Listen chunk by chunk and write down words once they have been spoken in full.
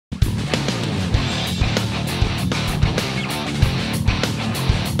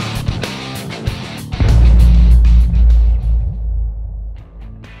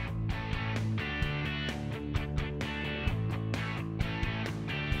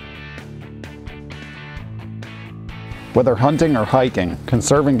Whether hunting or hiking,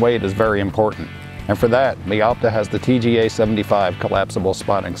 conserving weight is very important. And for that, Meopta has the TGA 75 collapsible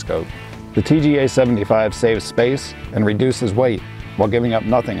spotting scope. The TGA 75 saves space and reduces weight while giving up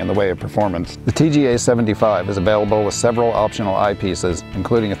nothing in the way of performance. The TGA 75 is available with several optional eyepieces,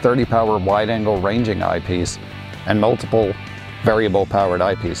 including a 30 power wide-angle ranging eyepiece and multiple variable powered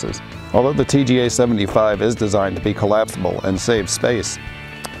eyepieces. Although the TGA 75 is designed to be collapsible and save space,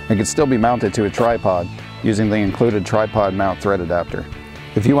 it can still be mounted to a tripod using the included tripod mount thread adapter.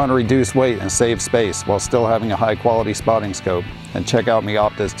 If you want to reduce weight and save space while still having a high quality spotting scope, then check out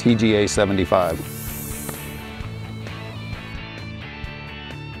Meopta's TGA 75.